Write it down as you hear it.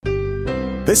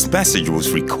This message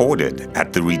was recorded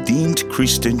at the Redeemed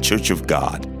Christian Church of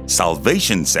God,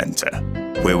 Salvation Center,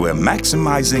 where we're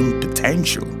maximizing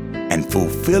potential and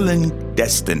fulfilling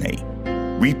destiny.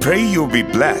 We pray you'll be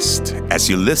blessed as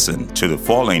you listen to the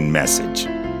following message.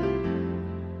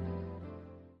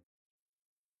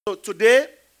 So today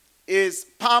is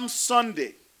Palm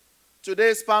Sunday. Today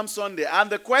is Palm Sunday. And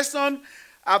the question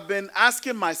I've been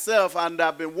asking myself and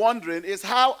I've been wondering is,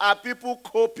 how are people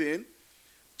coping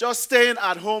just staying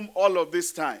at home all of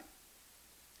this time?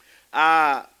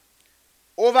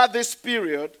 Over this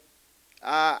period,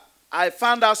 I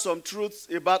found out some truths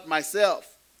about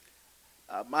myself.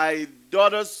 My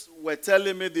daughters were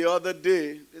telling me the other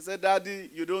day, they said,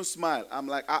 "Daddy, you don't smile." I'm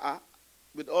like,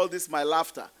 with all this, my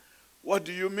laughter. What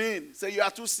do you mean? Say, "You are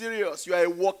too serious. You are a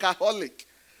workaholic."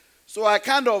 So I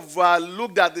kind of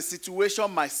looked at the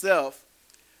situation myself,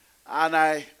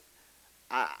 and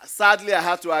sadly I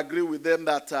had to agree with them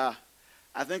that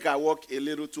I think I work a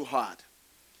little too hard.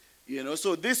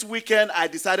 So this weekend I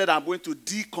decided I'm going to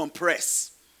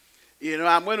decompress.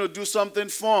 I'm going to do something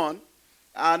fun.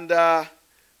 And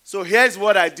so here's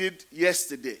what I did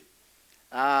yesterday.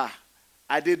 I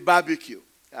did barbecue.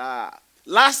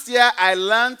 Last year I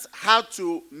learned how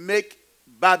to make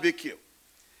barbecue.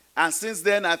 And since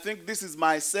then, I think this is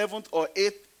my 7th or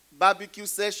 8th barbecue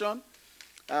session.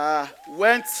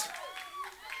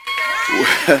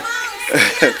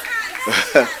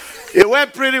 It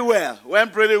went pretty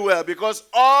well because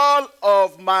all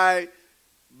of my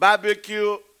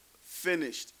barbecue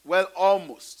finished. Well,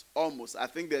 almost. I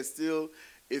think there's still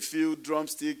a few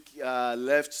drumsticks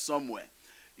left somewhere,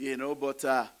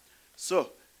 but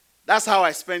so that's how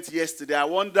I spent yesterday. I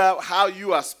wonder how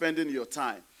you are spending your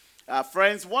time.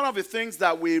 Friends, one of the things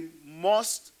that we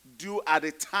must do at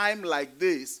a time like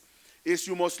this is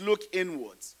you must look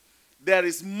inwards. There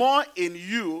is more in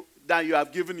you than you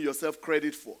have given yourself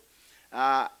credit for.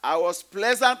 I was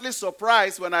pleasantly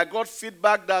surprised when I got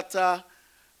feedback that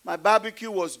my barbecue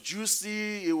was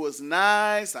juicy, it was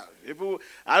nice.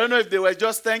 I don't know if they were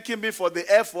just thanking me for the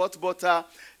effort, but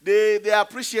they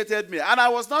appreciated me. And I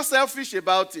was not selfish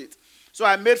about it. So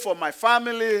I made for my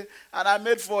family, and I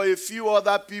made for a few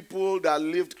other people that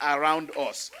lived around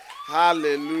us.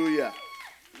 Hallelujah.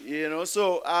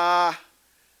 So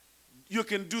you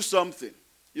can do something.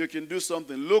 You can do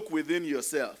something. Look within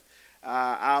yourself.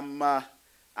 I'm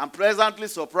pleasantly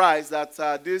surprised that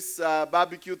this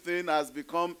barbecue thing has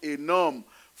become a norm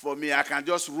for me. I can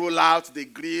just roll out the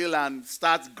grill and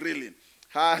start grilling.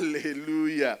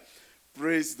 Hallelujah.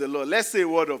 Praise the Lord. Let's say a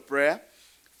word of prayer.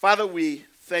 Father, we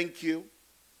thank you.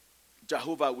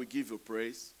 Jehovah, we give you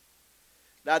praise.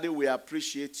 Daddy, we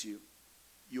appreciate you.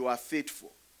 You are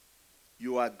faithful.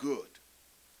 You are good.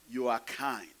 You are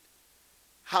kind.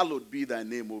 Hallowed be thy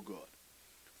name, O God.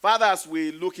 Father, as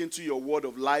we look into your word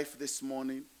of life this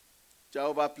morning,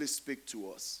 Jehovah, please speak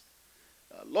to us.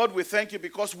 Lord, we thank you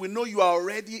because we know you are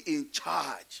already in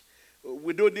charge.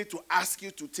 We don't need to ask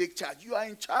you to take charge. You are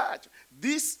in charge.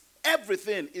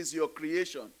 Everything is your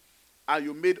creation. And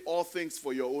you made all things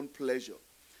for your own pleasure.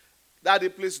 Daddy,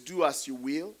 please do as you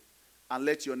will, and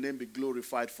let your name be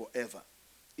glorified forever.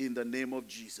 In the name of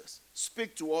Jesus.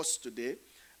 Speak to us today.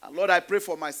 And Lord, I pray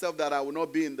for myself that I will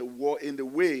not be in the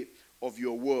way of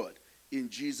your word. In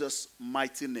Jesus'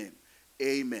 mighty name.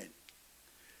 Amen.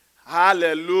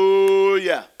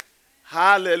 Hallelujah.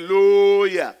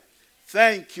 Hallelujah.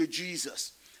 Thank you,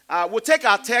 Jesus. We'll take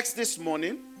our text this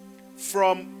morning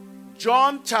from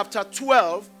John chapter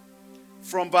 12,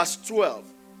 from verse 12.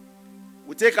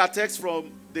 We take our text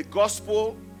from the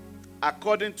Gospel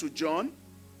according to John,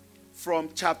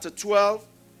 from chapter 12.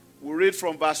 We read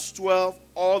from verse 12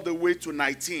 all the way to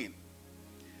 19.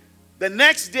 The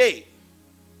next day,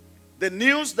 the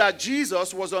news that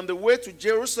Jesus was on the way to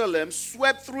Jerusalem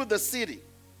swept through the city.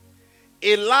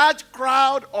 A large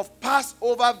crowd of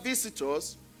Passover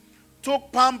visitors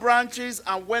took palm branches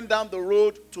and went down the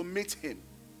road to meet him.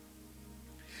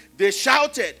 They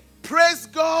shouted, "Praise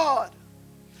God!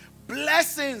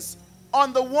 Blessings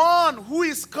on the one who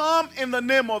is come in the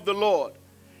name of the Lord.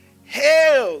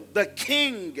 Hail the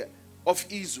King of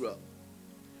Israel."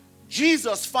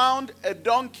 Jesus found a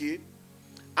donkey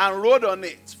and rode on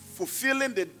it,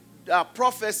 fulfilling the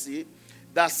prophecy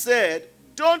that said,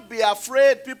 "Don't be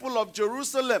afraid, people of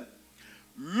Jerusalem.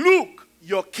 Look,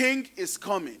 your king is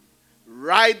coming,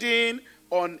 riding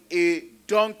on a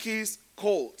donkey's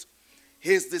colt."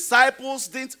 His disciples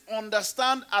didn't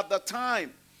understand at the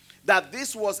time that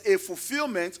this was a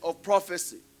fulfillment of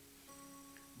prophecy.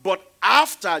 But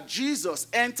after Jesus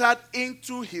entered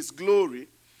into his glory,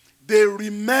 they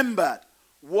remembered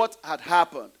what had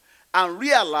happened and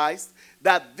realized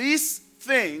that these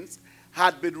things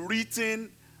had been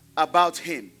written about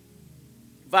him.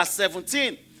 Verse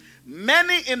 17,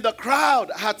 many in the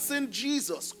crowd had seen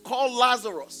Jesus call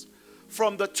Lazarus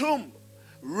from the tomb,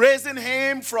 raising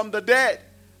him from the dead,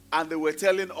 and they were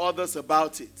telling others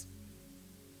about it.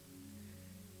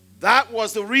 That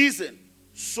was the reason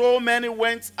so many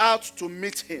went out to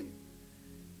meet him,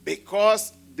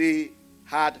 because they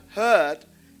had heard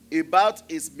about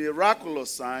his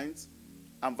miraculous signs.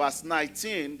 And verse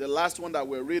 19, the last one that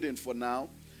we're reading for now.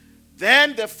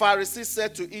 Then the Pharisees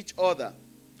said to each other,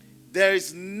 there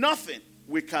is nothing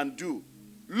we can do.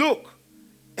 Look,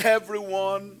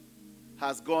 everyone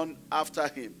has gone after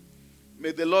him.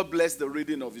 May the Lord bless the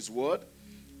reading of his word.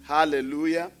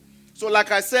 Hallelujah. So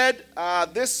like I said,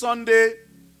 this Sunday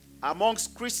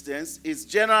amongst Christians is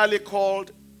generally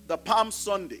called the Palm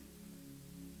Sunday,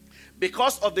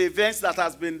 because of the events that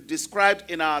has been described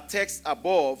in our text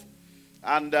above,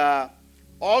 and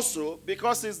also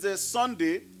because it's the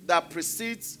Sunday that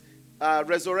precedes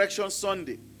Resurrection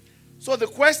Sunday. So the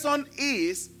question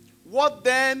is, what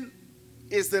then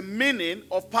is the meaning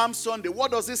of Palm Sunday?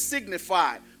 What does it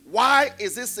signify? Why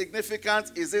is it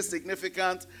significant? Is it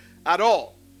significant at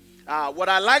all? What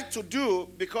I like to do,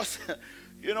 because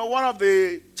one of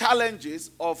the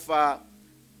challenges of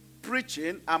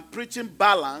preaching and preaching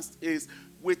balanced is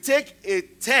we take a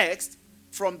text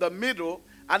from the middle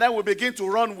and then we begin to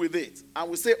run with it.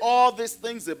 And we say all these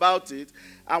things about it,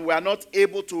 and we are not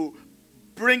able to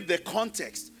bring the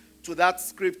context to that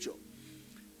scripture.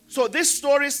 So this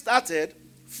story started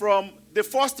from the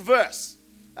first verse,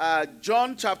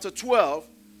 John chapter 12,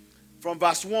 from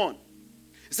verse 1.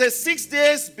 It says, 6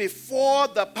 days before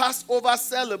the Passover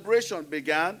celebration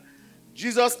began,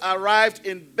 Jesus arrived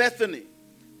in Bethany,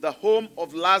 the home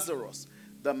of Lazarus,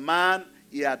 the man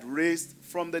he had raised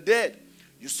from the dead.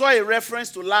 You saw a reference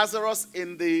to Lazarus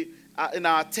in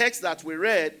our text that we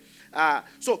read.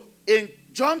 So in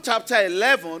John chapter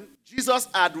 11, Jesus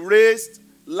had raised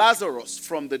Lazarus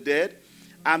from the dead,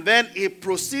 and then he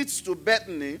proceeds to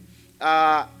Bethany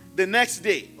the next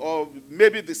day, or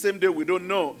maybe the same day, we don't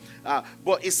know.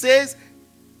 But it says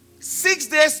 6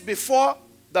 days before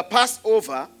the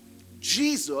Passover,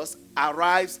 Jesus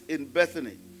arrives in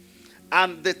Bethany.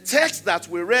 And the text that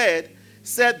we read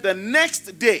said the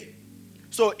next day.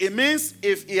 So it means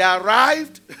if he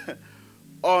arrived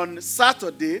on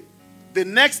Saturday, the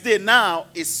next day now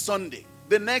is Sunday.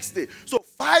 The next day. So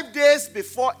 5 days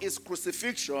before his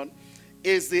crucifixion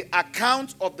is the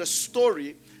account of the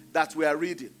story that we are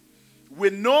reading. We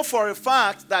know for a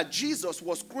fact that Jesus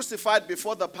was crucified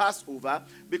before the Passover,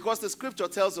 because the scripture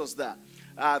tells us that.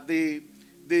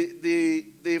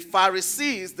 The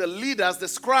Pharisees, the leaders, the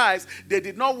scribes, they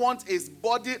did not want his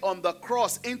body on the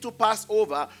cross into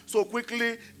Passover, so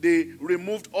quickly they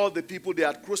removed all the people they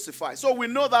had crucified. So we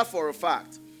know that for a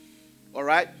fact. All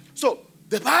right? So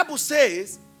the Bible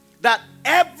says that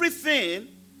everything,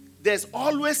 there's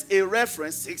always a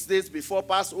reference, 6 days before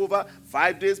Passover,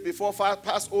 5 days before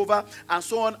Passover, and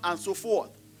so on and so forth.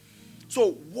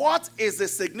 So what is the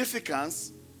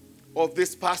significance of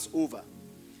this Passover?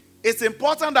 It's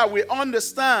important that we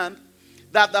understand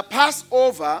that the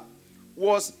Passover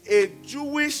was a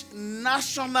Jewish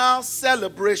national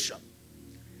celebration.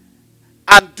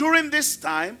 And during this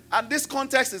time, and this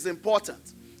context is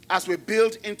important as we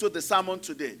build into the sermon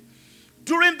today.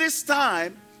 During this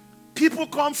time, people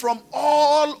come from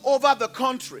all over the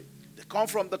country. They come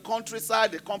from the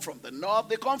countryside, they come from the north,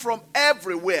 they come from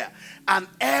everywhere. And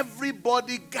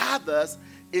everybody gathers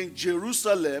in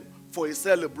Jerusalem for a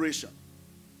celebration.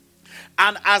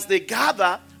 And as they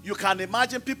gather, you can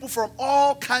imagine people from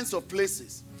all kinds of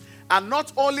places. And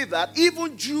not only that,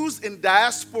 even Jews in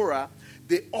diaspora,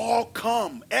 they all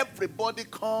come. Everybody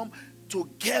come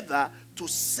together to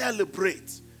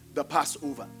celebrate the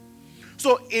Passover.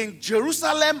 So in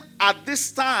Jerusalem at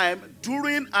this time,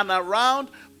 during and around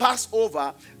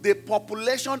Passover, the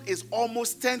population is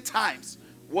almost 10 times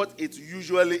what it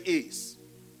usually is.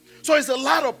 So it's a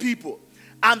lot of people.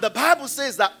 And the Bible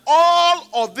says that all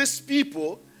of these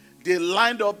people, they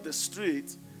lined up the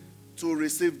street to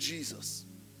receive Jesus.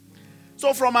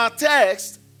 So from our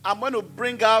text, I'm going to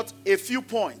bring out a few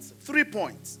points, 3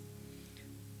 points.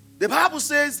 The Bible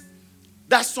says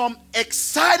that some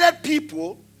excited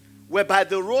people were by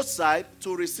the roadside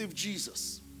to receive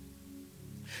Jesus.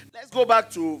 Let's go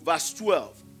back to verse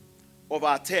 12 of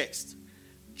our text.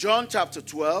 John chapter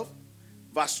 12,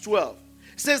 verse 12.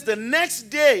 It says, the next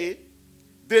day,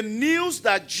 the news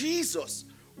that Jesus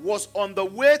was on the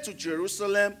way to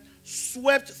Jerusalem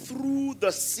swept through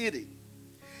the city.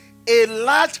 A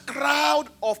large crowd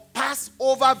of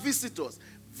Passover visitors,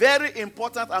 very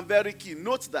important and very key,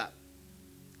 note that.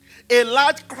 a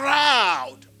large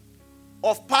crowd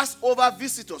of Passover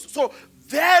visitors. So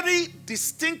very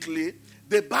distinctly,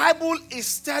 the Bible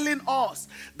is telling us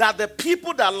that the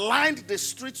people that lined the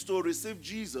streets to receive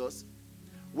Jesus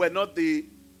were not the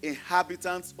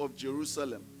inhabitants of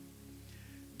Jerusalem.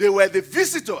 They were the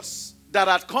visitors that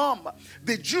had come.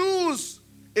 The Jews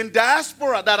in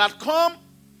diaspora that had come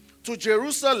to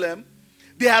Jerusalem,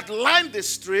 they had lined the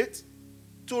street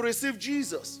to receive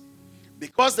Jesus.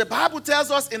 Because the Bible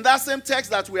tells us in that same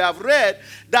text that we have read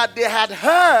that they had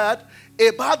heard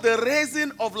about the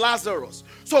raising of Lazarus.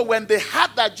 So when they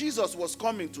heard that Jesus was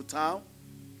coming to town,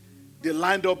 they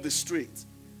lined up the street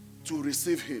to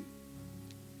receive him.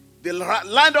 They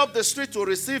lined up the street to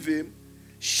receive him,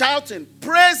 shouting,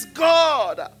 "Praise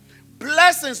God!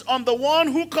 Blessings on the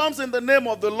one who comes in the name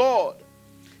of the Lord.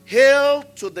 Hail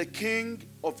to the King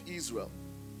of Israel."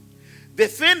 The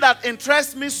thing that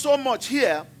interests me so much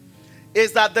here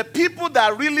is that the people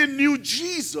that really knew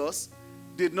Jesus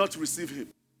did not receive him.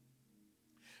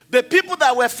 The people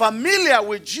that were familiar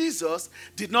with Jesus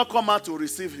did not come out to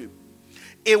receive him.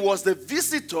 It was the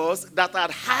visitors that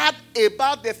had heard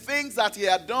about the things that he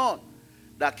had done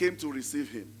that came to receive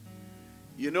him.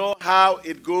 You know how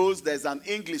it goes? There's an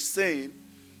English saying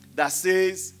that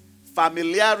says,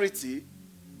 familiarity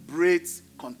breeds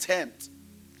contempt.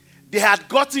 They had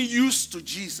gotten used to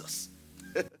Jesus.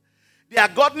 They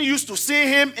had gotten used to seeing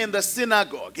him in the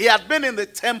synagogue. He had been in the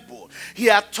temple. He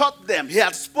had taught them. He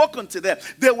had spoken to them.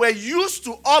 They were used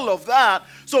to all of that.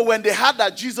 So when they heard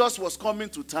that Jesus was coming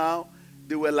to town,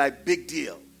 they were like, big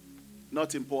deal,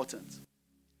 not important.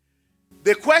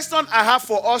 The question I have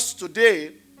for us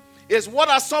today is, what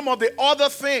are some of the other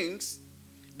things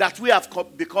that we have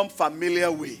become familiar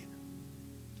with?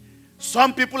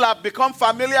 Some people have become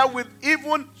familiar with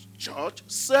even church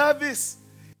service.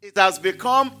 It has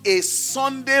become a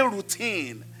Sunday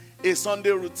routine. A Sunday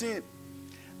routine.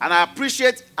 And I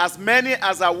appreciate as many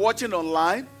as are watching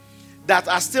online that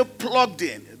are still plugged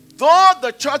in. Though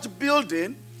the church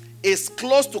building is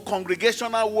close to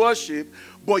congregational worship,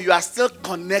 but you are still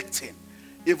connecting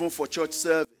even for church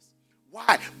service.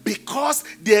 Why? Because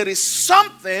there is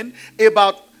something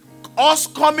about us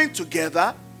coming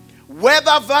together,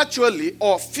 whether virtually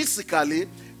or physically,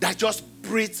 that just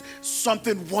breeds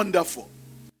something wonderful.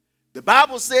 The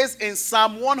Bible says in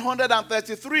Psalm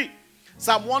 133,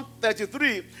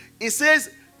 it says,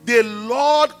 the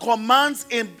Lord commands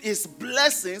in his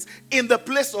blessings in the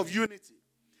place of unity.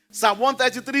 Psalm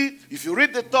 133, if you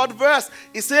read the third verse,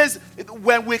 it says,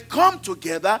 when we come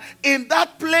together, in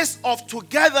that place of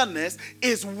togetherness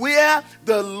is where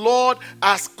the Lord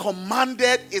has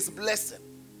commanded his blessing.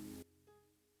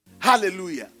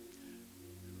 Hallelujah.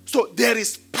 So there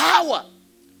is power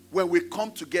when we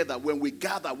come together, when we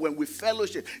gather, when we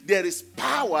fellowship. There is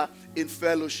power in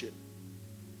fellowship.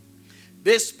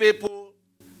 These people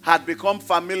had become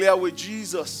familiar with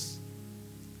Jesus.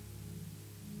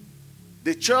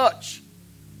 The church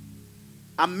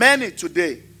and many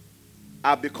today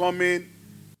are becoming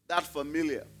that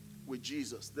familiar with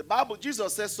Jesus. The Bible,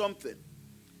 Jesus says something.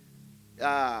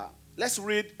 Let's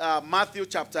read Matthew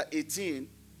chapter 18.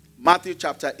 Matthew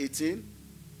chapter 18.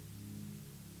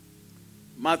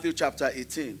 Matthew chapter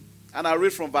 18. And I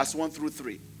read from verse 1 through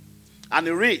 3. And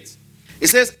it reads, it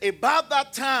says, about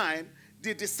that time,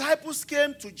 the disciples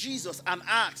came to Jesus and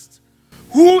asked,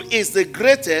 who is the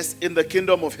greatest in the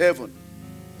kingdom of heaven?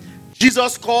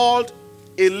 Jesus called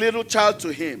a little child to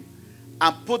him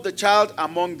and put the child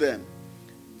among them.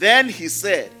 Then he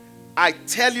said, I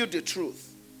tell you the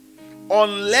truth,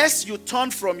 unless you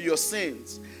turn from your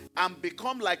sins and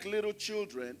become like little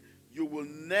children, you will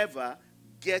never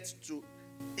get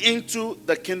into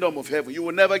the kingdom of heaven. You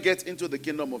will never get into the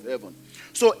kingdom of heaven.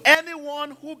 So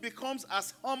anyone who becomes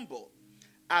as humble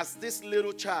as this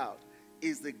little child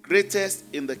is the greatest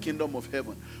in the kingdom of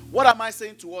heaven. What am I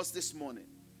saying to us this morning?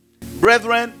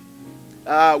 Brethren,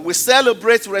 we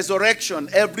celebrate resurrection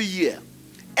every year.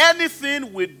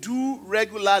 Anything we do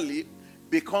regularly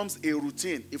becomes a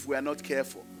routine if we are not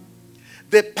careful.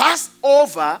 The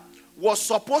Passover was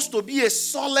supposed to be a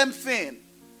solemn thing,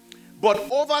 but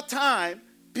over time,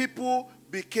 people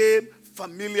became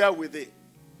familiar with it.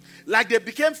 Like they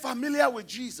became familiar with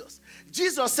Jesus.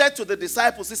 Jesus said to the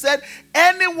disciples, he said,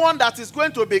 anyone that is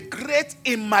going to be great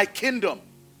in my kingdom,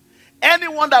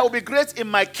 anyone that will be great in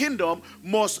my kingdom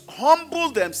must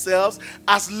humble themselves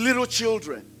as little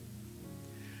children.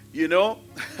 You know,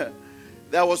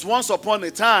 there was once upon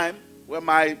a time when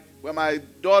my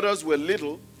daughters were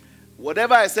little,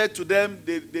 whatever I said to them,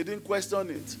 they didn't question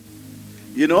it.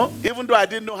 You know, even though I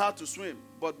didn't know how to swim,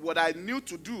 but what I knew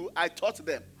to do, I taught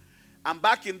them. And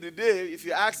back in the day, if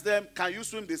you ask them, can you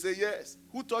swim? They say, yes.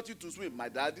 Who taught you to swim? My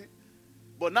daddy.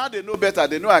 But now they know better.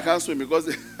 They know I can't swim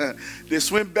because they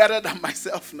swim better than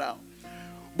myself now.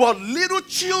 But little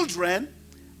children,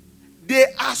 they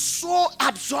are so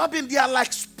absorbing. They are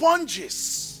like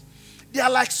sponges. They are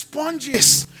like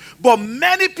sponges. But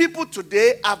many people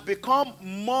today have become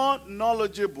more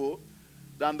knowledgeable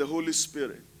than the Holy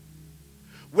Spirit.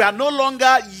 We are no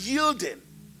longer yielding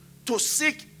to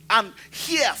seek and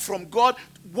hear from God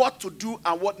what to do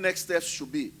and what next steps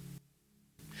should be.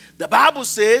 The Bible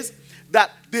says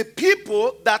that the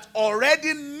people that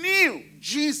already knew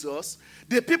Jesus,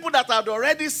 the people that had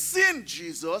already seen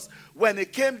Jesus, when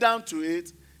it came down to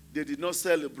it, they did not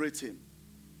celebrate him.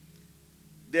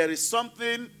 There is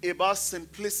something about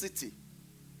simplicity.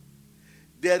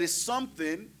 There is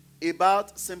something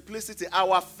about simplicity.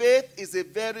 Our faith is a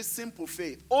very simple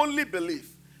faith. Only believe.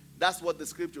 That's what the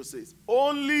scripture says.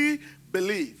 Only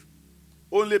believe.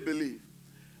 Only believe.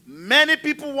 Many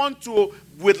people want to,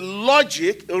 with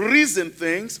logic, reason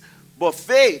things, but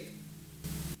faith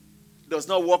does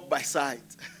not walk by sight.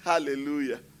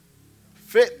 Hallelujah.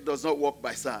 Faith does not walk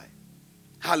by sight.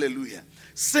 Hallelujah.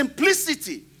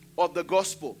 Simplicity of the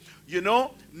gospel. You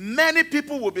know, many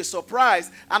people will be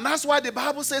surprised, and that's why the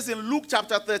Bible says in Luke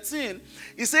chapter 13,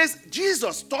 it says,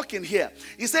 Jesus talking here,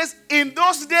 he says, in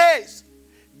those days,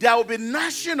 there will be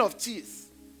gnashing of teeth.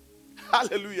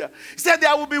 Hallelujah. He said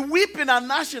there will be weeping and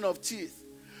gnashing of teeth.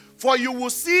 For you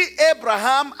will see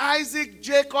Abraham, Isaac,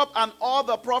 Jacob, and all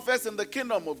the prophets in the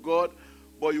kingdom of God,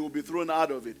 but you will be thrown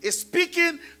out of it. He's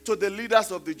speaking to the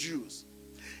leaders of the Jews.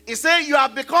 He's saying you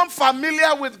have become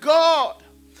familiar with God,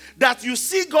 that you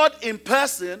see God in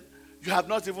person, you have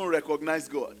not even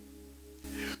recognized God.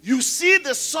 You see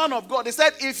the Son of God. He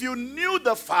said, if you knew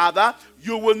the Father,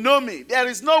 you will know me. There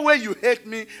is no way you hate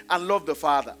me and love the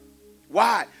Father.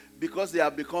 Why? Because they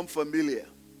have become familiar.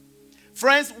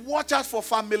 Friends, watch out for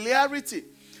familiarity.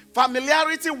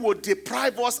 Familiarity will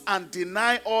deprive us and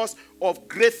deny us of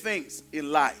great things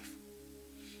in life.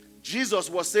 Jesus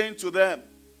was saying to them,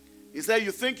 he said,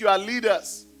 you think you are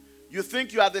leaders. You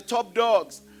think you are the top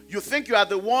dogs. You think you are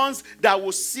the ones that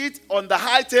will sit on the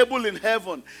high table in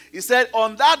heaven. He said,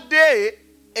 on that day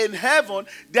in heaven,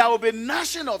 there will be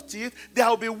gnashing of teeth. There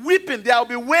will be weeping. There will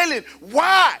be wailing.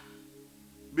 Why?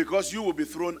 Because you will be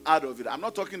thrown out of it. I'm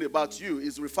not talking about you.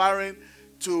 He's referring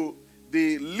to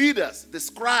the leaders, the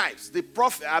scribes, the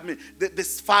prophet, the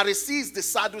Pharisees, the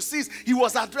Sadducees. He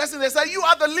was addressing, they said, you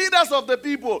are the leaders of the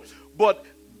people. But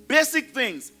basic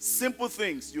things, simple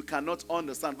things, you cannot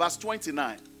understand. Verse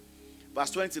 29.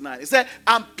 Verse 29. It said,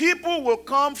 and people will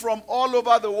come from all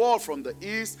over the world, from the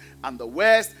east and the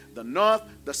west, the north,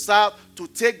 the south, to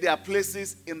take their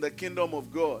places in the kingdom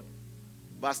of God.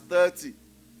 Verse 30.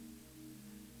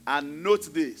 And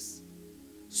note this.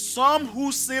 Some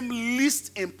who seem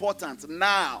least important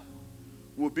now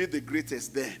will be the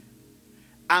greatest then.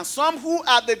 And some who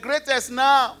are the greatest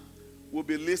now will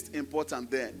be least important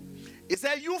then. He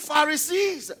said, you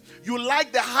Pharisees, you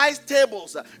like the high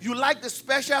tables, you like the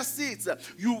special seats,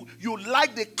 you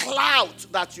like the clout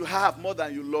that you have more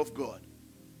than you love God.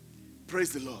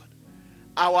 Praise the Lord.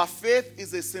 Our faith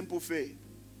is a simple faith.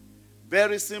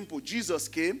 Very simple. Jesus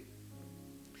came.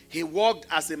 He walked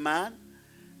as a man.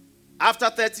 After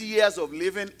 30 years of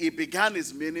living, he began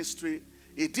his ministry.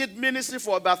 He did ministry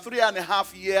for about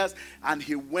 3.5 years, and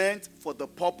he went for the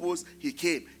purpose he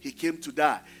came. He came to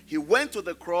die. He went to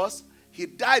the cross. He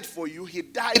died for you. He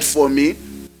died for me.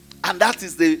 And that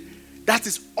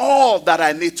is all that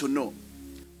I need to know.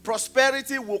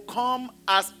 Prosperity will come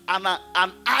as an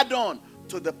add-on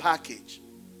to the package.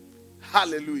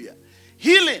 Hallelujah.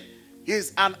 Healing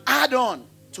is an add-on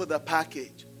to the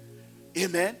package.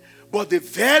 Amen. But the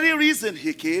very reason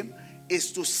he came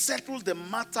is to settle the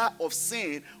matter of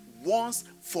sin once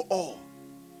for all.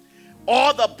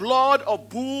 All the blood of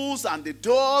bulls and the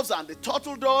doves and the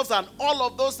turtle doves and all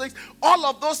of those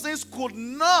things could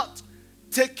not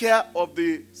take care of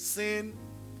the sin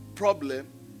problem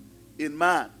in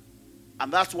man.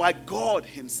 And that's why God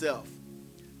himself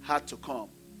had to come.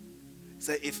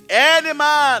 Say, if any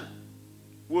man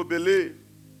will believe,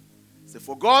 say,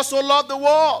 for God so loved the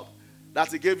world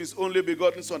that he gave his only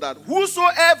begotten Son, that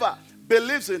whosoever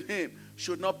believes in him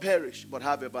should not perish but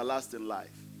have everlasting life.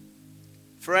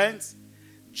 Friends,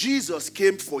 Jesus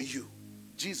came for you.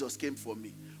 Jesus came for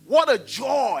me. What a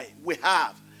joy we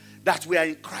have that we are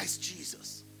in Christ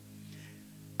Jesus.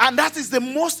 And that is the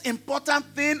most important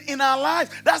thing in our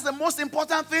lives. That's the most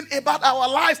important thing about our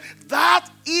lives. That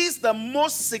is the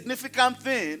most significant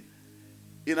thing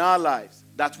in our lives,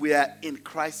 that we are in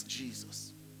Christ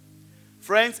Jesus.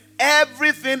 Friends,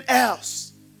 everything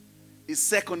else is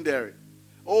secondary.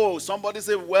 Oh, somebody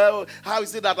say, well, how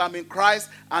is it that I'm in Christ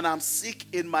and I'm sick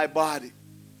in my body?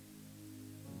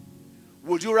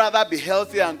 Would you rather be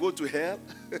healthy and go to hell?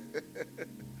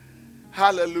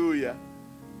 Hallelujah.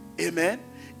 Amen.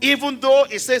 Even though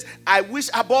it says, I wish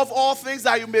above all things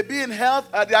that you may be in health,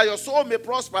 that your soul may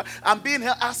prosper, and be in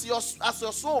health as your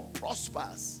soul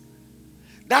prospers.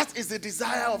 That is the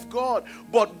desire of God.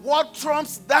 But what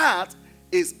trumps that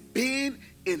is being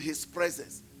in his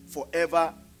presence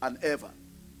forever and ever.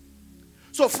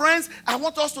 So friends, I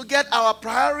want us to get our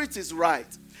priorities right.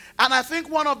 And I think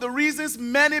one of the reasons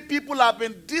many people have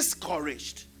been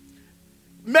discouraged,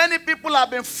 many people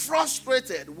have been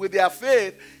frustrated with their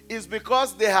faith is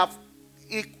because they have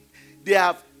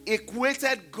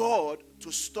equated God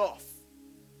to stuff.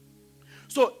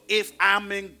 So if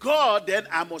I'm in God, then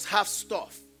I must have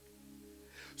stuff.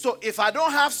 So if I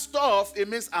don't have stuff, it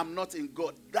means I'm not in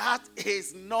God. That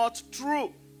is not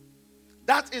true.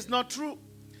 That is not true.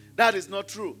 That is not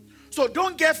true. So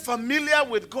don't get familiar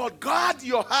with God. Guard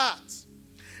your heart.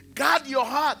 Guard your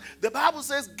heart. The Bible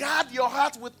says, guard your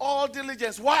heart with all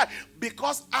diligence. Why?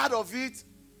 Because out of it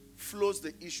flows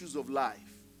the issues of life.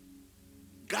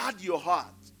 Guard your heart.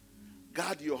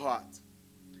 Guard your heart.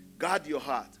 Guard your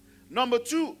heart. Number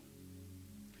two.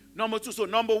 So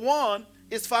number one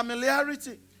is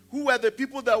familiarity. Who were the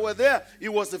people that were there? It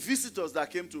was the visitors that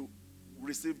came to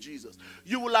receive Jesus.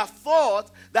 You will have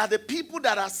thought that the people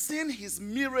that had seen his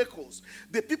miracles,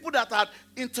 the people that had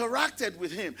interacted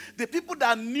with him, the people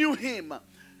that knew him,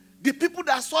 the people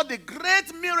that saw the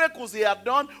great miracles he had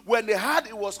done, when they heard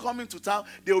he was coming to town,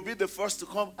 they will be the first to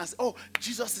come and say, oh,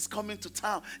 Jesus is coming to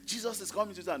town. Jesus is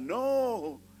coming to town.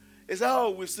 No. It's oh,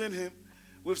 we've seen him.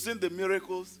 We've seen the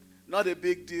miracles. Not a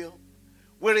big deal.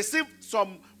 We received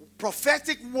some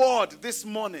prophetic word this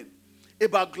morning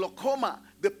about glaucoma,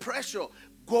 the pressure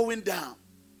going down.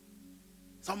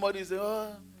 Somebody say,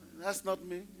 oh, that's not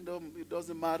me. It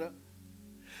doesn't matter.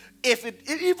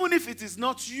 Even if it is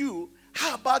not you,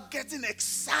 how about getting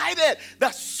excited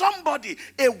that somebody,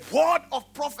 a word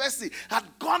of prophecy had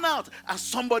gone out and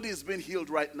somebody is being healed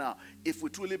right now, if we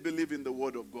truly believe in the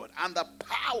word of God and the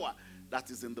power that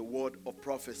is in the word of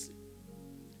prophecy.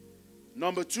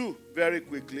 Number two, very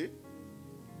quickly.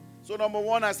 So number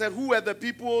one, I said, who were the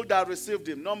people that received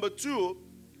him? Number two,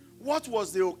 what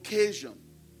was the occasion?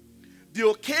 The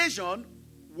occasion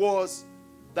was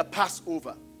the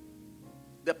Passover.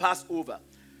 The Passover.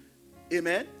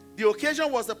 Amen? The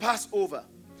occasion was the Passover.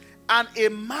 And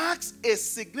it marks a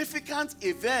significant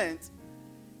event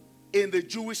in the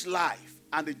Jewish life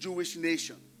and the Jewish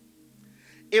nation.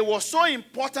 It was so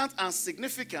important and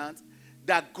significant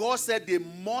that God said they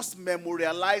must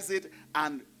memorialize it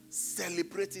and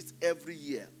celebrate it every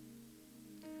year.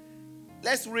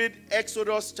 Let's read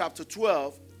Exodus chapter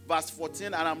 12, verse 14,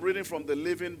 and I'm reading from the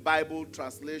Living Bible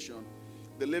translation.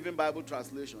 The Living Bible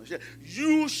translation.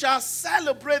 You shall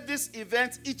celebrate this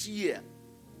event each year.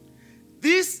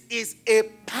 This is a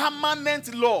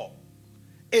permanent law.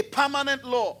 A permanent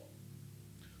law.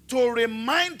 To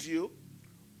remind you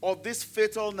of this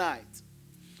fatal night.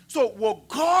 So what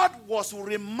God was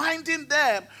reminding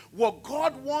them, what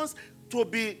God wants to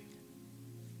be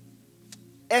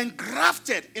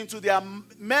engrafted into their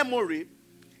memory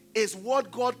is what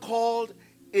God called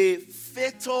a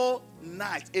fatal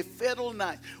night. A fatal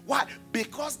night. Why?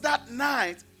 Because that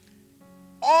night,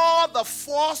 all the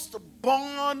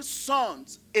firstborn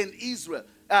sons in Israel,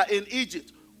 in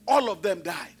Egypt, all of them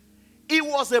died. It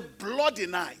was a bloody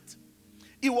night.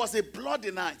 It was a bloody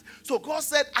night. So God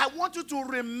said, I want you to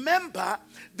remember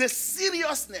the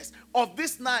seriousness of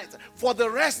this night for the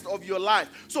rest of your life.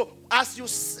 So as you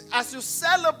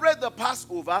celebrate the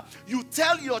Passover, you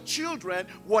tell your children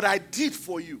what I did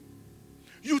for you.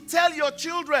 You tell your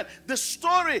children the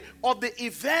story of the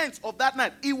events of that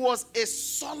night. It was a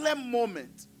solemn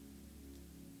moment.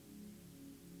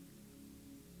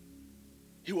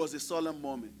 It was a solemn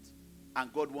moment.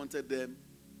 And God wanted them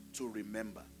to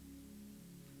remember.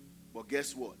 But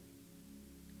guess what?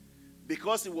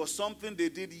 Because it was something they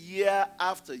did year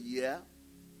after year,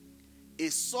 a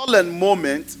solemn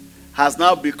moment has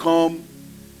now become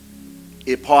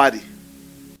a party.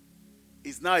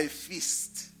 It's now a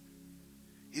feast.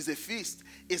 It's a feast.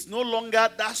 It's no longer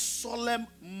that solemn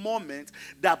moment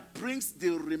that brings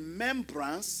the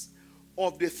remembrance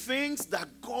of the things that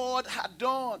God had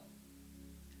done.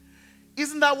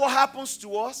 Isn't that what happens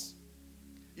to us?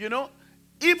 You know,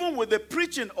 even with the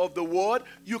preaching of the word,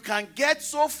 you can get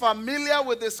so familiar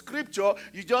with the scripture,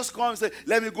 you just come and say,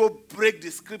 let me go break the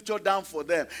scripture down for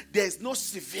them. There's no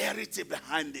severity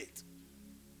behind it.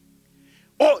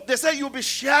 Oh, they say you'll be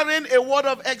sharing a word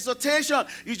of exhortation.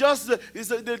 You just,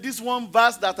 this one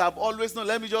verse that I've always known,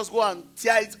 let me just go and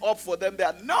tear it up for them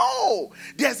there. No,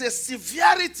 there's a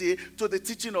severity to the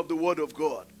teaching of the word of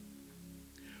God.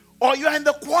 Or you're in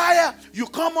the choir, you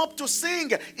come up to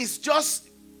sing. It's just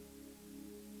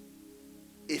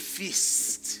a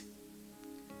feast.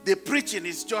 The preaching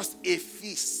is just a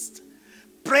feast.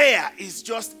 Prayer is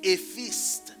just a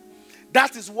feast.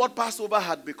 That is what Passover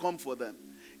had become for them.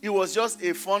 It was just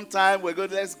a fun time. We're going,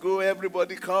 let's go,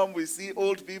 everybody come. We see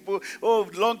old people. Oh,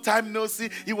 long time no see.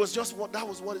 It was just what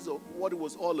it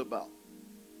was all about.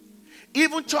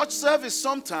 Even church service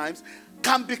sometimes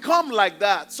can become like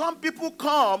that. Some people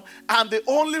come and the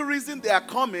only reason they are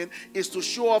coming is to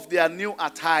show off their new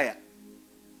attire.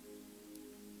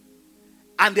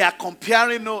 And they are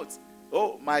comparing notes.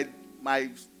 Oh, my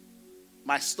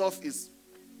stuff is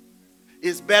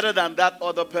better than that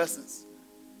other person's.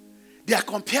 They are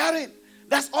comparing.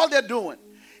 That's all they're doing.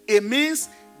 It means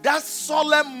that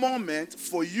solemn moment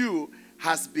for you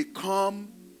has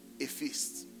become a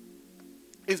feast.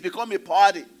 It's become a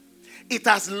party. It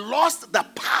has lost the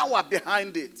power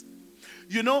behind it.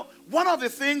 You know, one of the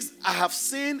things I have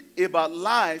seen about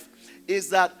life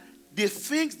is that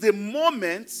the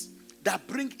moments that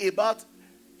bring about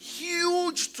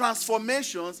huge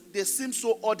transformations, they seem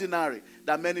so ordinary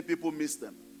that many people miss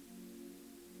them.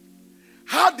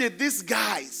 How did these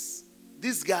guys,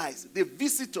 the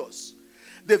visitors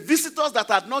that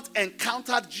had not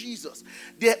encountered Jesus,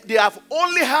 they have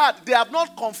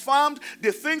not confirmed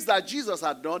the things that Jesus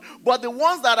had done, but the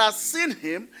ones that had seen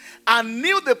him and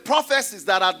knew the prophecies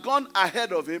that had gone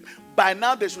ahead of him, by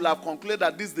now they should have concluded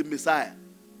that this is the Messiah.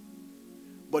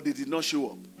 But they did not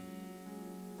show up.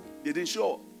 They didn't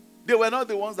show up. They were not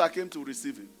the ones that came to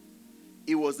receive him.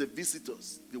 It was the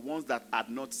visitors, the ones that had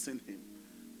not seen him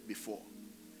before.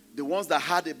 The ones that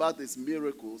heard about these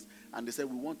miracles and they said,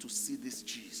 we want to see this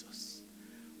Jesus.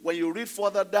 When you read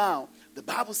further down, the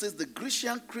Bible says the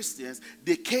Grecian Christians,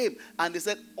 they came and they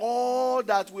said, all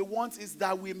that we want is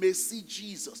that we may see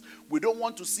Jesus. We don't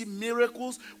want to see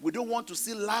miracles. We don't want to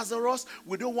see Lazarus.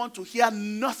 We don't want to hear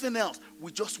nothing else.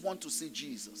 We just want to see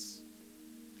Jesus.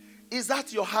 Is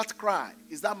that your heart cry?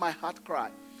 Is that my heart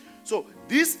cry? So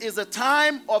this is a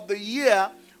time of the year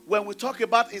when we talk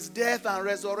about his death and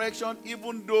resurrection,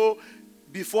 even though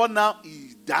before now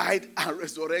he died and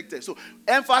resurrected. So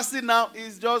emphasis now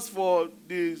is just for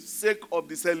the sake of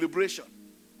the celebration.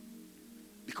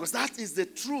 Because that is the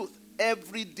truth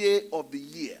every day of the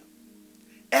year.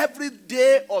 Every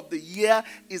day of the year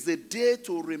is a day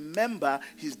to remember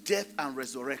his death and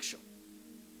resurrection.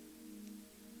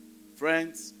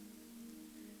 Friends,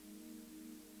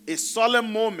 a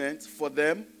solemn moment for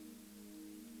them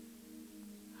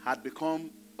had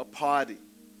become a party.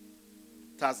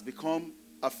 It has become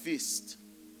a feast.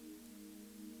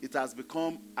 It has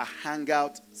become a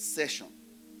hangout session.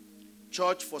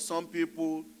 Church for some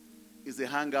people is a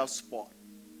hangout spot.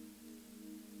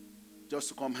 Just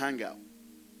to come hang out.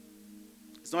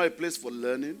 It's not a place for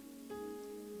learning.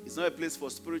 It's not a place for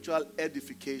spiritual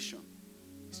edification.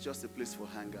 It's just a place for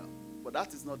hangout. But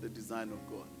that is not the design of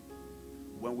God.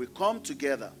 When we come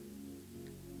together,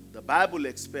 the Bible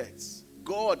expects,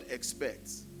 God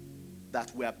expects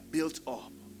that we are built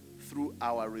up through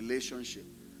our relationship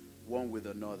one with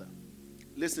another.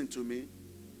 Listen to me.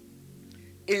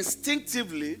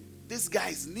 Instinctively, these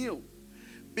guys knew.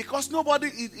 Because nobody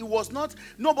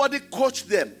coached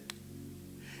them.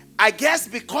 I guess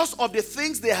because of the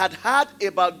things they had heard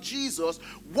about Jesus,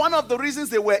 one of the reasons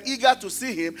they were eager to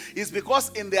see him is because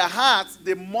in their hearts,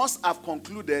 they must have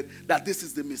concluded that this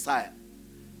is the Messiah.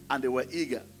 And they were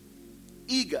eager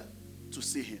to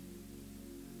see him.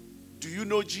 Do you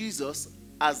know Jesus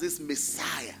as this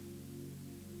Messiah,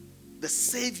 the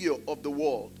Savior of the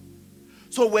world?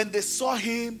 So when they saw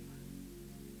him,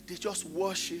 they just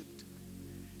worshipped.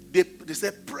 They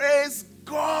said, praise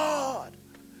God.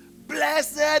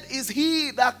 Blessed is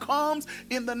he that comes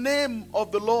in the name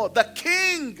of the Lord, the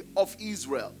King of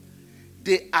Israel.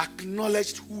 They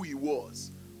acknowledged who he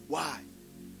was. Why?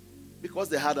 Because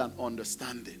they had an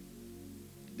understanding.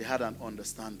 They had an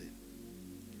understanding.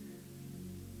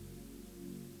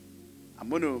 I'm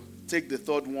going to take the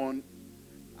third one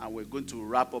and we're going to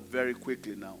wrap up very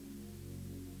quickly now.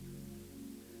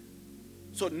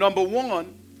 So number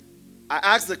one, I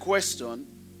asked the question,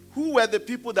 who were the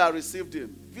people that received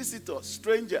him? Visitors,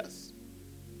 strangers.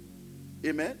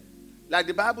 Amen? Like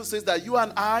the Bible says that you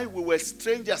and I, we were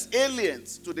strangers,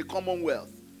 aliens to the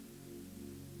commonwealth.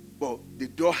 But the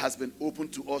door has been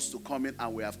opened to us to come in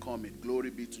and we have come in.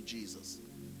 Glory be to Jesus.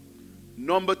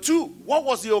 Number two, what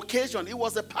was the occasion? It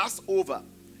was a Passover.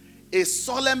 a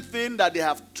solemn thing that they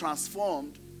have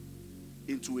transformed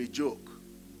into a joke.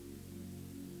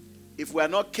 If we are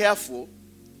not careful,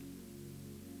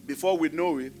 before we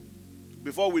know it,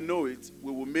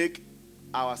 we will make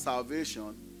our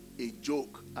salvation a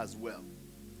joke as well.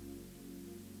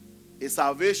 A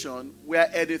salvation where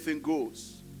anything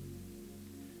goes.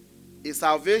 A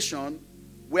salvation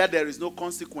where there is no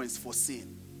consequence for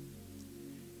sin.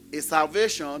 A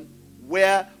salvation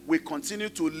where we continue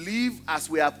to live as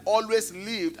we have always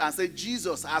lived and say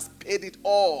Jesus has paid it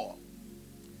all.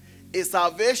 A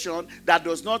salvation that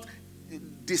does not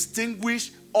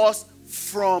distinguish us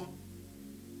from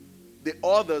the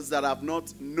others that have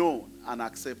not known and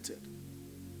accepted.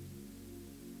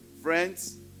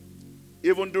 Friends,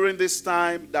 even during this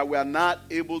time that we are not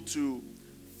able to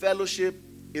fellowship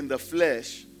in the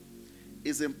flesh,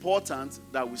 it's important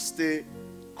that we stay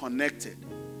connected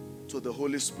to the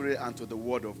Holy Spirit and to the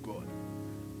Word of God.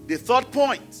 The third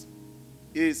point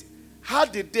is, how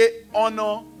did they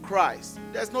honor Christ?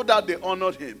 There's no doubt they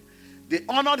honored him. They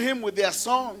honored him with their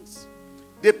songs.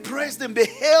 They praised him. They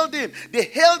hailed him. They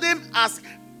hailed him as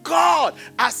God,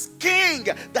 as King,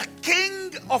 the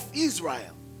King of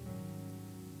Israel.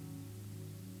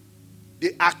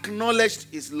 They acknowledged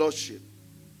his lordship.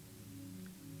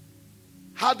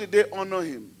 How did they honor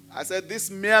him? I said, these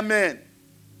mere men,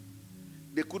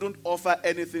 they couldn't offer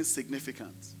anything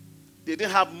significant. They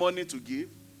didn't have money to give.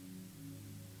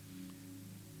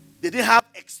 They didn't have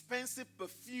expensive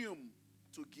perfume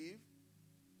to give.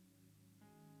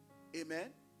 Amen.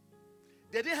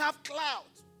 They didn't have clout.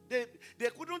 They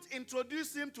couldn't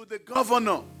introduce him to the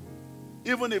governor,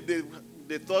 even if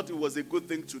they thought it was a good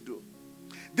thing to do.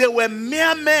 They were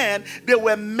mere men. They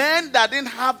were men that didn't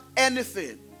have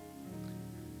anything.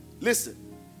 Listen,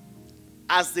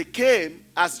 as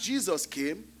Jesus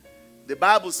came, the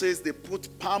Bible says they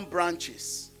put palm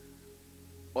branches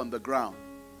on the ground.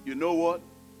 You know what?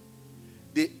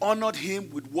 They honored him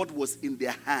with what was in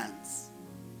their hands.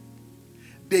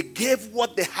 They gave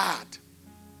what they had.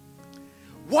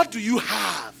 What do you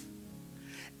have?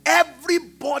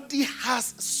 Everybody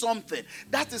has something.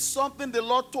 That is something the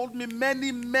Lord told me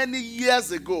many, many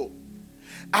years ago.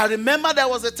 I remember there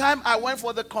was a time I went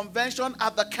for the convention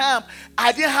at the camp.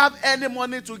 I didn't have any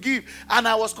money to give. And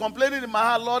I was complaining in my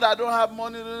heart, Lord, I don't have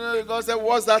money. God said,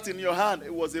 what's that in your hand?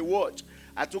 It was a watch.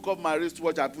 I took off my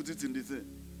wristwatch, I put it in the thing.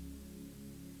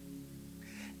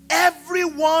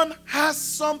 Everyone has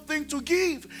something to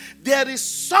give. There is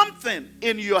something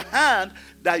in your hand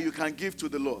that you can give to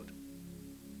the Lord.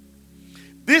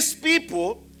 These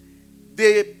people,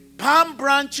 the palm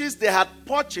branches they had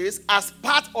purchased as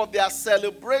part of their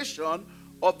celebration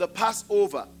of the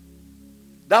Passover.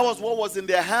 That was what was in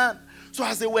their hand. So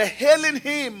as they were hailing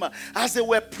him, as they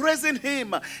were praising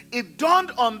him, it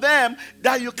dawned on them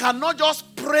that you cannot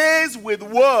just praise with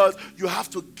words. You have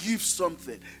to give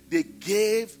something. They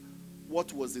gave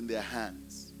what was in their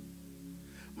hands.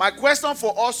 My question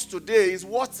for us today is,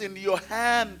 what's in your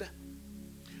hand?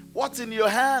 What's in your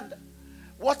hand?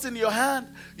 What's in your hand?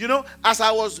 You know, as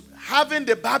I was having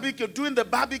the barbecue, doing the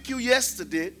barbecue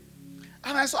yesterday,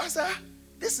 and I said,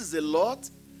 this is a lot.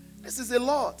 This is a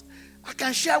lot. I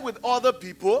can share with other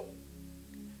people.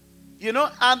 You know,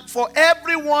 and for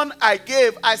everyone I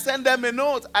gave, I sent them a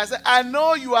note. I said, I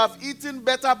know you have eaten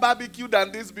better barbecue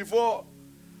than this before,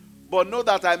 but know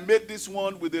that I made this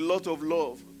one with a lot of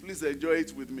love. Please enjoy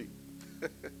it with me.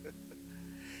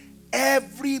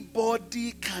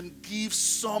 Everybody can give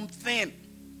something.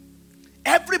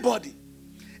 Everybody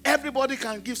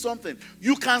can give something.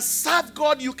 You can serve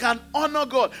God, you can honor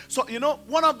God. So, you know,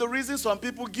 one of the reasons some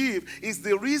people give is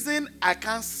the reason I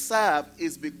can't serve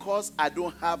is because I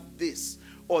don't have this,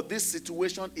 or this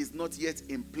situation is not yet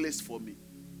in place for me.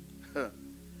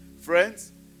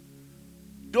 Friends,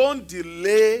 don't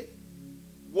delay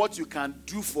what you can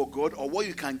do for God or what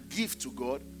you can give to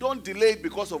God. Don't delay it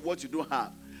because of what you don't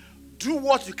have. Do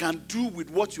what you can do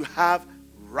with what you have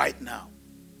right now.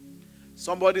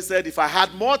 Somebody said, if I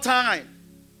had more time,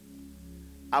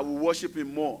 I will worship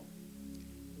him more.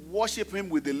 Worship him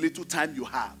with the little time you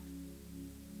have.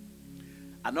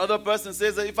 Another person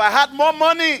says that if I had more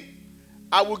money,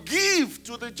 I will give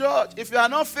to the church. If you are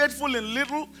not faithful in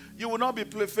little, you will not be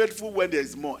faithful when there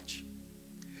is much.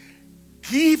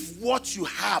 Give what you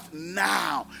have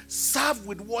now. Serve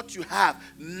with what you have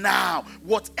now.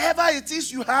 Whatever it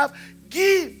is you have,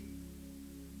 give.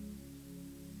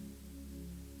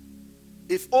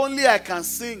 If only I can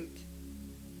sing,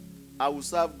 I will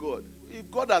serve God.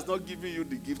 If God has not given you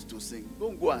the gift to sing,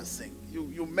 don't go and sing.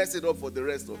 You mess it up for the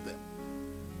rest of them.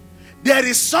 There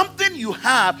is something you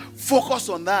have, focus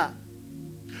on that.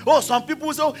 Oh, some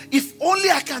people say, oh, if only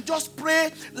I can just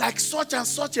pray like such and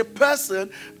such a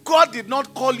person. God did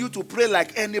not call you to pray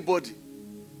like anybody.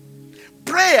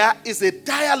 Prayer is a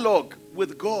dialogue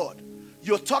with God.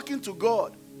 You're talking to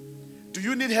God. Do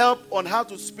you need help on how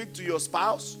to speak to your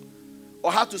spouse?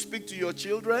 Or how to speak to your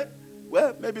children?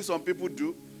 Well, maybe some people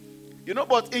do.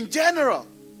 But in general,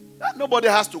 nobody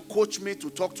has to coach me to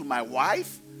talk to my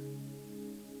wife.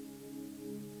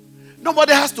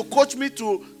 Nobody has to coach me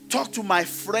to talk to my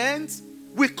friends.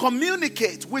 We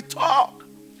communicate. We talk.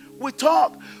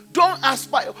 Don't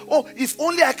aspire. Oh, if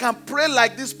only I can pray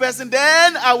like this person,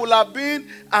 then I will have been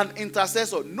an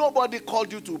intercessor. Nobody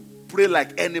called you to pray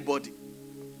like anybody.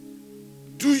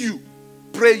 Do you?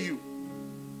 Pray you.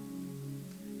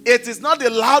 It is not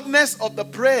the loudness of the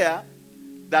prayer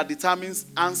that determines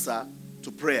answer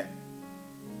to prayer.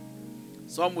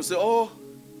 Some will say, oh,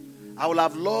 I would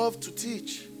have loved to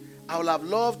teach. I would have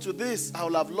loved to this. I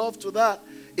would have loved to that.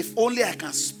 If only I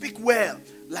can speak well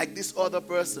like this other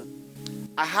person.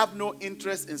 I have no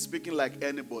interest in speaking like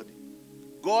anybody.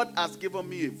 God has given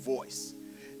me a voice.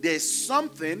 There's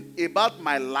something about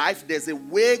my life. There's a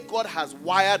way God has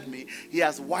wired me. He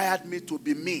has wired me to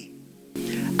be me.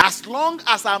 As long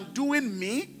as I'm doing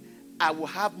me, I will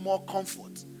have more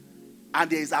comfort. And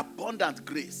there is abundant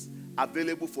grace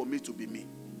available for me to be me.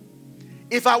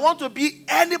 If I want to be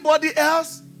anybody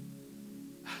else,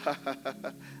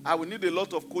 I will need a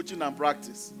lot of coaching and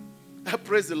practice.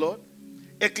 Praise the Lord.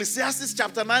 Ecclesiastes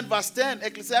chapter 9 verse 10.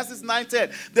 Ecclesiastes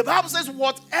 9:10. The Bible says,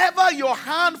 whatever your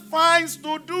hand finds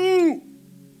to do,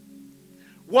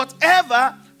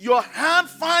 whatever your hand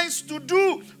finds to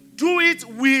do, do it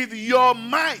with your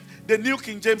might. The New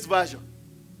King James Version.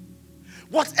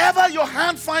 Whatever your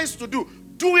hand finds to do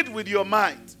it with your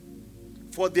might.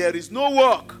 For there is no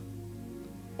work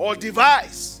or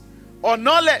device or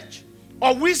knowledge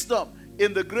or wisdom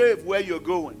in the grave where you're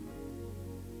going.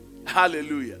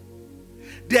 Hallelujah.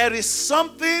 There is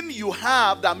something you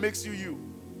have that makes you you.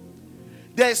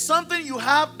 There is something you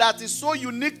have that is so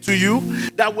unique to you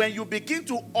that when you begin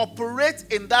to operate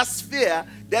in that sphere,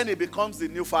 then it becomes the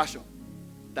new fashion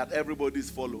that everybody is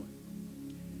following.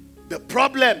 The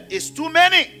problem is too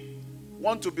many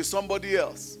want to be somebody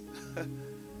else.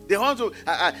 They want to.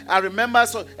 I remember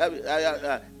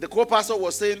the co-pastor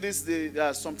was saying this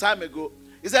some time ago.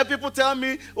 He said, people tell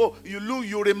me, oh,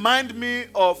 you remind me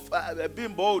of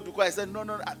Bimbo Oduko. I said,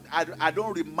 no, I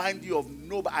don't remind you of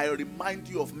nobody. I remind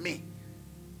you of me.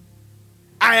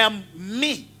 I am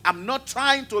me. I'm not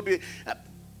trying to be.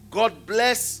 God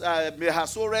bless, may her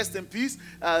soul rest in peace,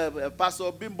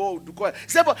 Pastor Bimbo Oduko. He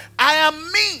said, but I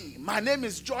am me. My name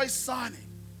is Joyce Sanni.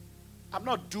 I'm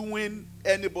not doing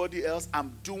anybody else.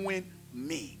 I'm doing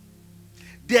me.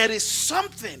 There is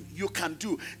something you can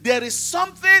do. There is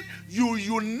something you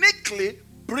uniquely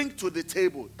bring to the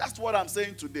table. That's what I'm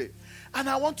saying today. And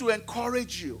I want to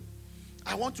encourage you.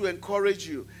 Rise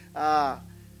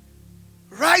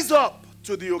up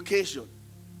to the occasion.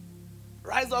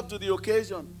 Rise up to the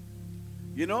occasion.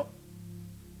 The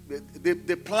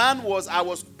plan was I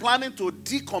was planning to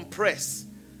decompress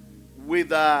with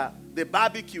the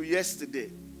barbecue yesterday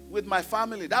with my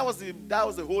family. That was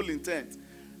the whole intent.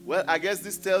 Well, I guess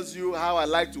this tells you how I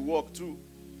like to work too.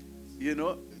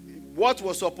 What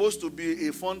was supposed to be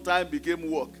a fun time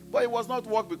became work. But it was not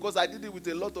work because I did it with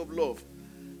a lot of love.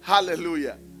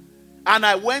 Hallelujah. And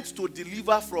I went to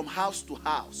deliver from house to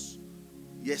house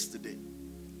yesterday.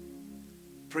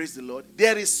 Praise the Lord.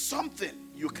 There is something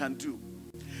you can do.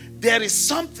 There is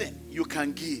something you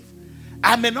can give.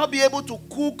 I may not be able to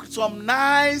cook some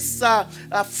nice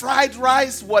fried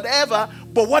rice, whatever,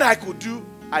 but what I could do,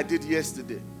 I did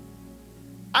yesterday.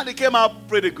 And it came out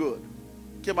pretty good.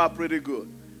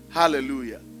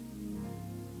 Hallelujah.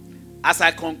 As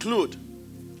I conclude,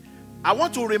 I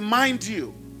want to remind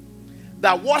you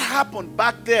that what happened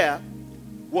back there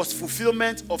was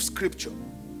fulfillment of Scripture.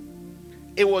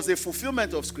 It was a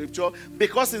fulfillment of Scripture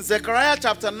because in Zechariah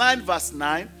chapter 9 verse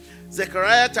 9,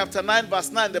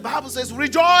 the Bible says,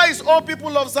 rejoice, O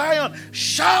people of Zion.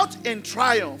 Shout in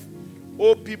triumph,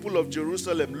 O people of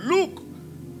Jerusalem. Look,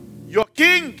 your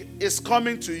king is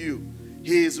coming to you.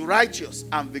 He is righteous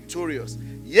and victorious.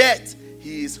 Yet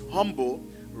he is humble,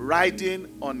 riding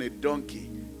on a donkey.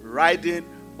 Riding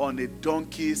on a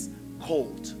donkey's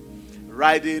colt.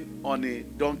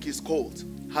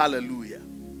 Hallelujah.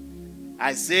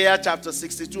 Isaiah chapter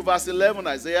 62 verse 11.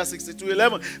 Isaiah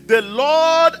 62:11. The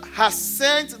Lord has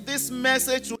sent this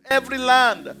message to every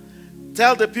land.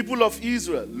 Tell the people of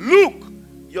Israel, look,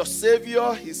 your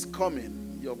Savior is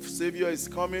coming. Your Savior is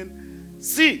coming.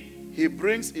 See, he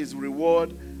brings his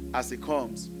reward as he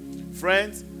comes.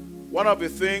 Friends, one of the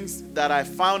things that I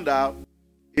found out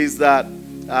is that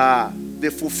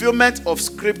the fulfillment of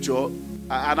Scripture,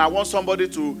 and I want somebody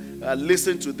to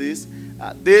listen to this.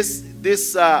 This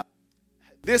is a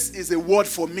word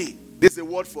for me. This is a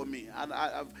word for me, and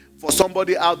for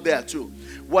somebody out there too.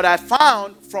 What I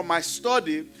found from my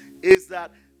study is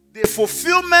that the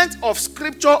fulfillment of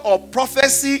Scripture or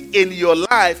prophecy in your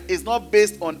life is not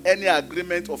based on any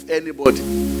agreement of anybody.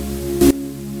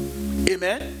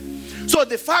 Amen. So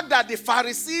the fact that the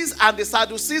Pharisees and the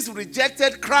Sadducees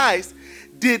rejected Christ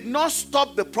did not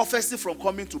stop the prophecy from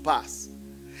coming to pass.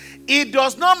 It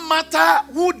does not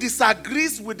matter who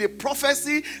disagrees with the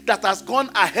prophecy that has gone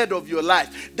ahead of your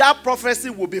life. That prophecy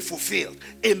will be fulfilled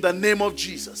in the name of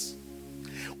Jesus.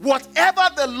 Whatever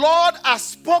the Lord has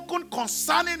spoken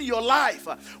concerning your life,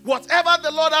 whatever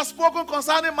the Lord has spoken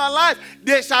concerning my life,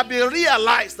 they shall be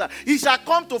realized. It shall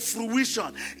come to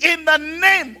fruition. In the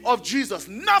name of Jesus,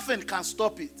 nothing can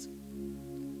stop it.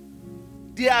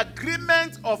 The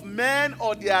agreement of men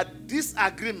or their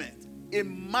disagreement, it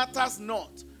matters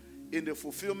not in the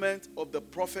fulfillment of the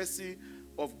prophecy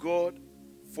of God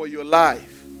for your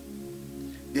life.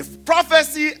 The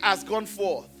prophecy has gone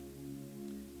forth.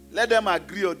 Let them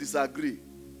agree or disagree.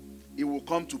 It will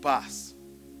come to pass.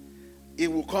 It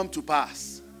will come to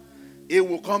pass. It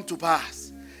will come to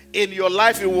pass. In your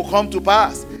life, it will come to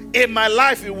pass. In my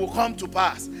life, it will come to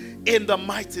pass. In the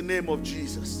mighty name of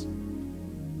Jesus.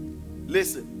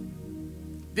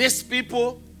 Listen. These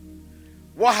people,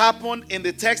 what happened in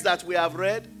the text that we have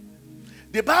read?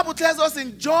 The Bible tells us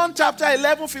in John chapter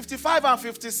 11, 55 and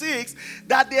 56,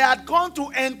 that they had gone to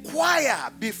inquire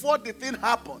before the thing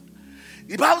happened.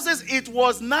 The Bible says it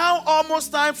was now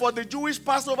almost time for the Jewish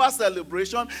Passover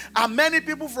celebration, and many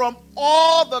people from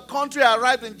all the country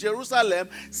arrived in Jerusalem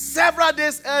several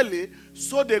days early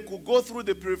so they could go through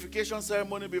the purification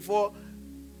ceremony before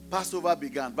Passover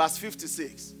began. Verse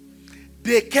 56.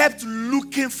 They kept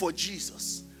looking for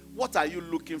Jesus. What are you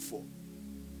looking for?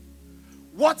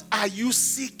 What are you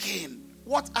seeking?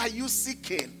 What are you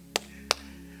seeking?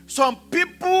 Some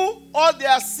people, all they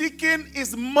are seeking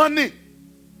is money.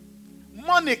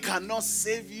 Money cannot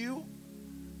save you.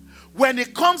 When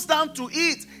it comes down to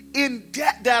it,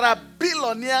 there are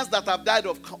billionaires that have died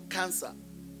of cancer.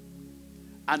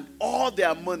 And all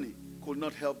their money could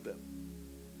not help them.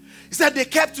 He said they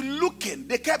kept looking.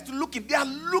 They kept looking. They are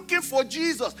looking for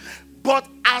Jesus. But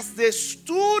as they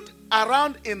stood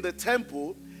around in the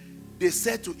temple, they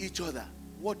said to each other,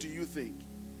 what do you think?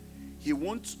 He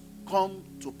won't come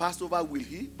to Passover, will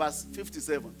he? Verse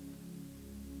 57.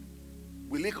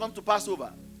 Will he come to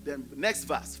Passover? Then next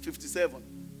verse, 57.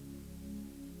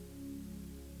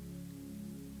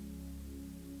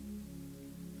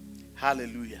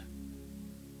 Hallelujah.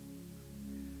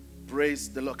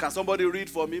 Praise the Lord. Can somebody read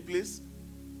for me, please?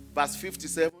 Verse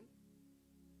 57.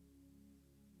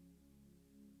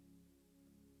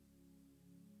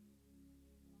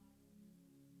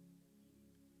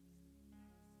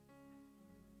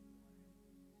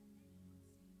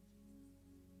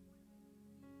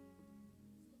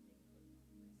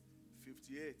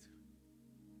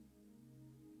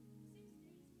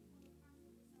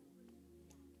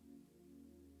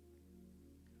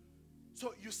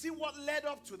 So you see what led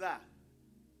up to that?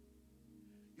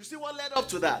 You see what led up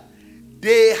to that?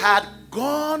 They had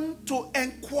gone to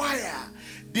inquire.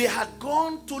 They had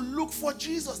gone to look for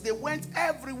Jesus. They went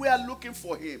everywhere looking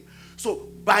for him. So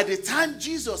by the time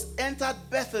Jesus entered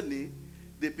Bethany,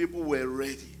 the people were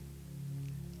ready.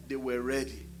 They were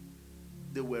ready.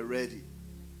 They were ready.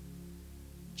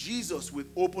 Jesus with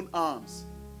open arms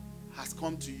has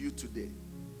come to you today.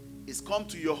 He's come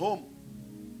to your home.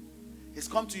 He's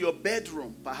come to your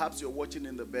bedroom. Perhaps you're watching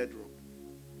in the bedroom.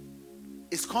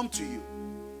 He's come to you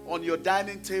on your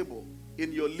dining table,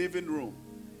 in your living room.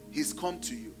 He's come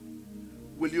to you.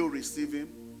 Will you receive him?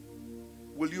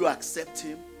 Will you accept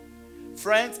him?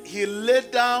 Friends, he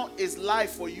laid down his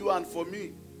life for you and for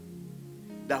me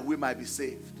that we might be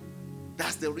saved.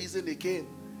 That's the reason he came.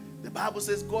 The Bible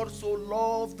says God so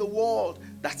loved the world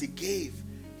that he gave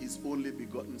his only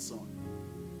begotten son.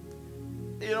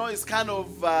 You know, it's kind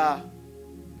of,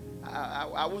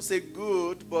 I won't say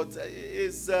good, but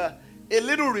it's a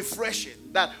little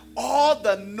refreshing that all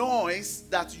the noise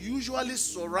that usually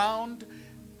surround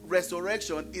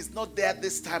resurrection is not there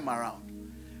this time around.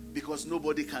 Because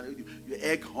nobody can, you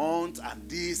egg hunt and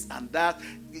this and that.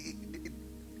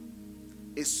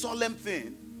 A solemn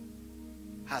thing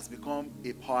has become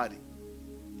a party.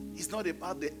 It's not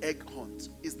about the egg hunt.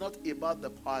 It's not about the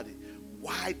party.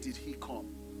 Why did he come?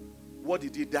 What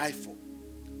did he die for?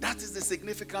 That is the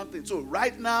significant thing. So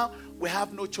right now, we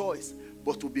have no choice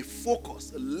but to be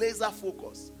focused, laser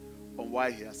focused on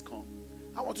why he has come.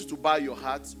 I want you to bow your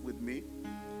hearts with me.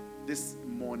 this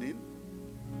morning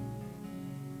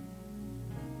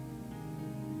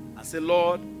and say,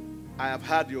 Lord, I have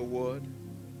heard your word.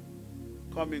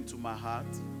 Come into my heart.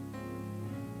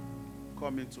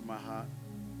 Come into my heart.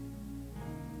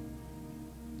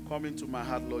 Come into my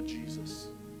heart, Lord Jesus.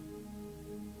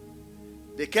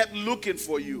 They kept looking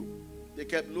for you. They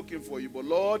kept looking for you. But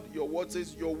Lord, your word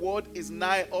says, your word is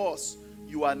nigh us.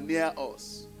 You are near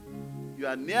us. You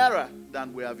are nearer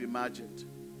than we have imagined.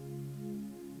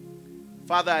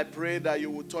 Father, I pray that you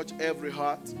will touch every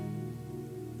heart.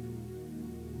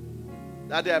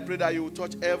 Daddy, I pray that you will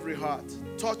touch every heart.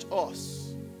 Touch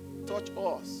us. Touch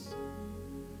us.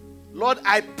 Lord,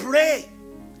 I pray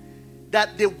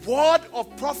that the word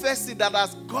of prophecy that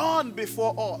has gone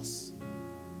before us,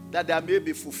 that there may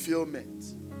be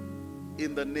fulfillment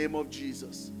in the name of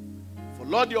Jesus. For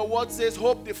Lord, your word says,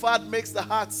 hope deferred makes the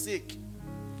heart sick.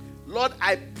 Lord,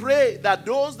 I pray that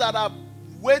those that have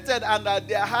waited and that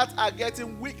their hearts are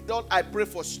getting weak, Lord, I pray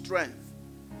for strength.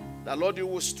 That, Lord, you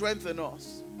will strengthen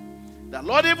us. That,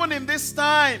 Lord, even in this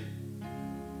time,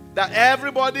 that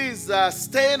everybody is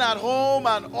staying at home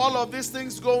and all of these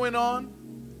things going on,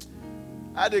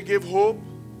 that they give hope,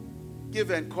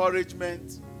 give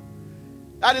encouragement.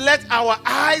 That they let our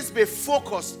eyes be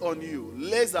focused on you,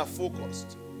 laser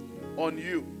focused on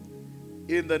you,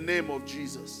 in the name of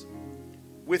Jesus.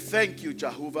 We thank you,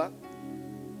 Jehovah.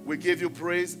 We give you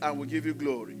praise and we give you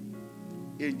glory.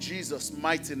 In Jesus'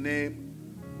 mighty name,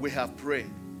 we have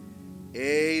prayed.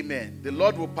 Amen. The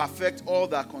Lord will perfect all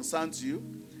that concerns you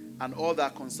and all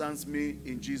that concerns me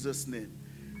in Jesus' name.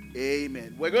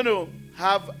 Amen. We're going to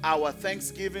have our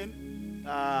Thanksgiving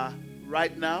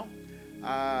right now.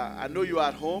 I know you're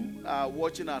at home,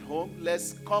 watching at home.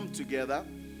 Let's come together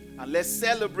and let's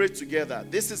celebrate together.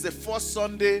 This is the first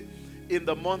Sunday in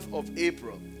the month of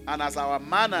April. And as our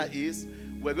manner is,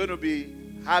 we're going to be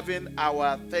having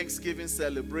our Thanksgiving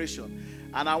celebration.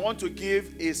 And I want to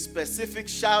give a specific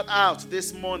shout out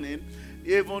this morning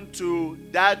even to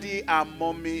Daddy and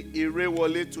Mommy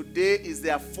Irewole. Today is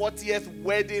their 40th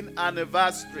wedding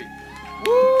anniversary.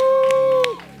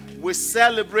 Woo! We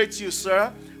celebrate you,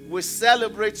 sir. We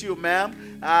celebrate you, ma'am.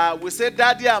 We say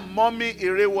Daddy and Mommy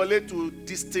Irewole to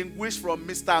distinguish from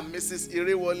Mr. and Mrs.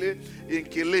 Irewole in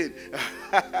Killeen.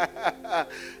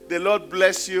 The Lord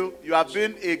bless you. You have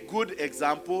been a good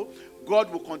example.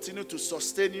 God will continue to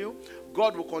sustain you.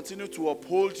 God will continue to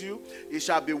uphold you. It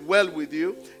shall be well with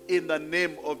you in the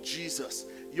name of Jesus.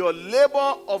 Your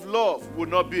labor of love will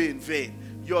not be in vain.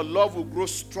 Your love will grow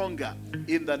stronger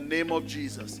in the name of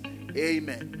Jesus.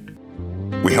 Amen.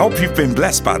 We hope you've been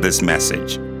blessed by this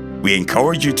message. We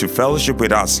encourage you to fellowship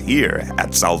with us here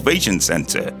at Salvation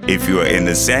Center if you are in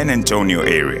the San Antonio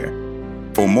area.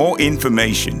 For more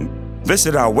information,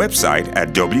 visit our website at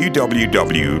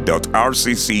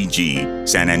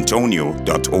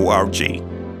www.rccgsanantonio.org.